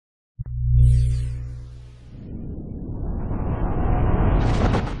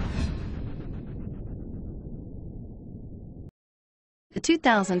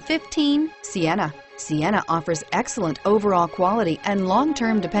2015 Sienna. Sienna offers excellent overall quality and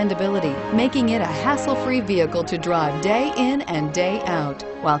long-term dependability, making it a hassle-free vehicle to drive day in and day out,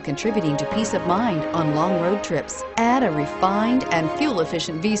 while contributing to peace of mind on long road trips. Add a refined and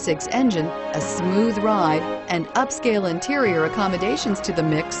fuel-efficient V6 engine, a smooth ride, and upscale interior accommodations to the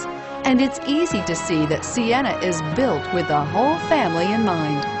mix, and it's easy to see that Sienna is built with the whole family in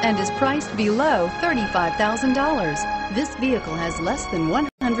mind and is priced below $35,000. This vehicle has less than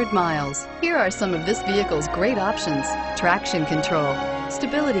 100 miles. Here are some of this vehicle's great options: traction control,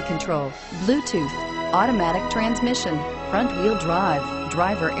 stability control, Bluetooth, automatic transmission, front-wheel drive,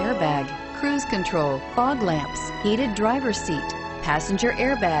 driver airbag, cruise control, fog lamps, heated driver's seat, passenger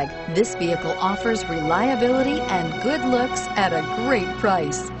airbag. This vehicle offers reliability and good looks at a great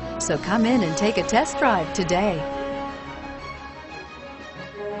price. So come in and take a test drive today.